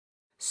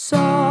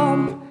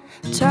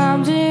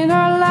Sometimes in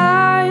our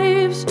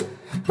lives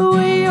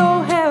we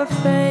all have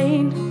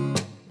pain,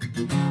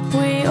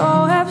 we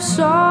all have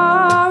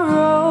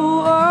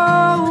sorrow,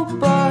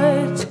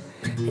 but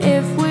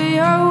if we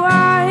are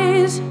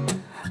wise,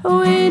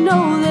 we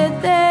know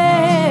that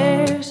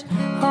there's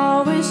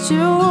always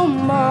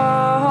tomorrow.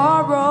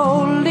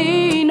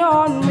 Lean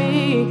on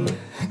me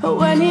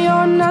when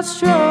you're not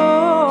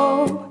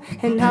strong,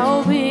 and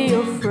I'll be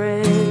your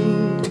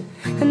friend,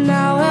 and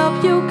I'll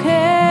help you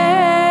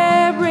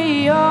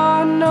carry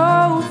on.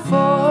 No,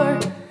 for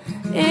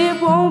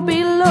it won't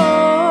be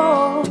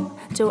long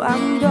till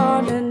I'm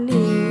gonna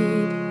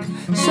need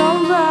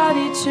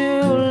somebody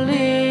to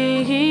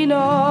lean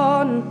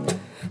on.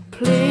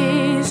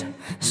 Please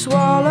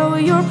swallow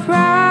your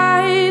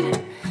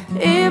pride.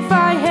 If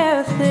I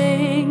have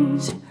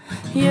things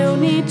you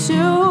need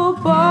to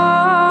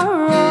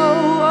borrow,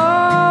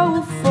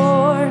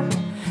 for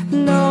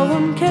no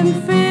one can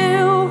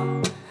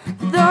fill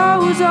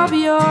those of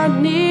your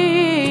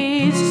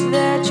needs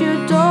that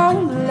you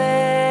don't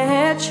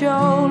let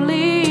show.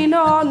 Lean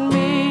on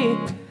me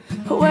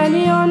when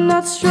you're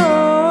not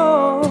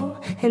strong,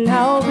 and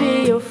I'll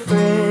be your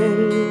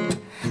friend,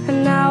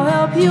 and I'll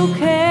help you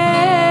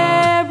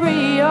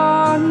carry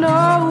on.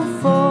 No,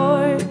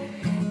 for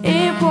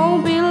it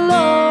won't be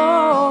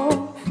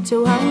long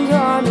till I'm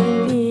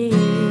gonna need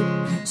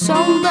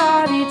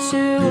somebody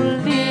to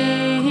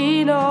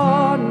lean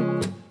on.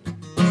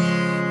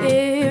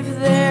 If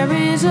there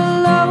is a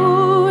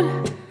load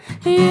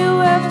you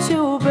have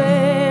to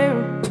bear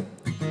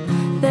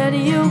that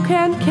you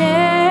can't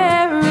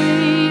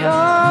carry,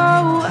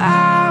 oh,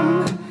 I'm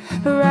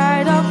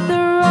right up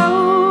the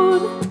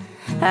road,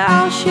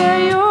 I'll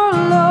share your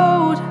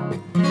load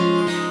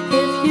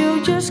if you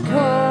just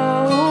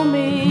call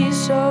me.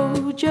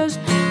 So just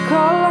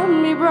call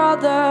on me,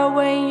 brother,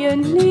 when you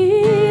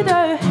need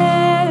a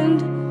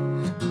hand.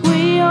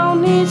 We all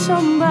need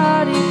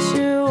somebody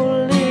to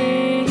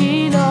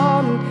lean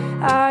on.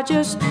 I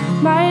just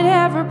might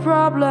have a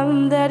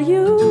problem that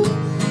you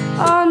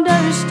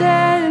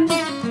understand.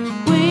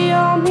 We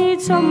all need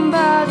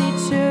somebody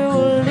to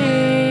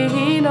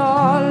lean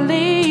on.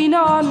 Lean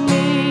on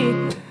me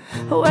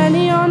when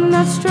you're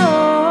not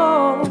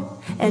strong,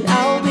 and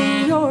I'll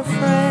be your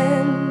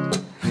friend.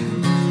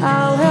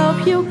 I'll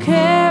help you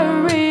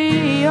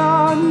carry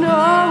on.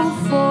 No,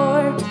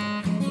 for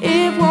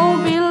it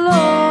won't be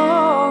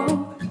long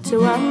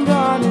till I'm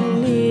gonna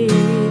need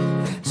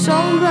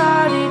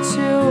somebody to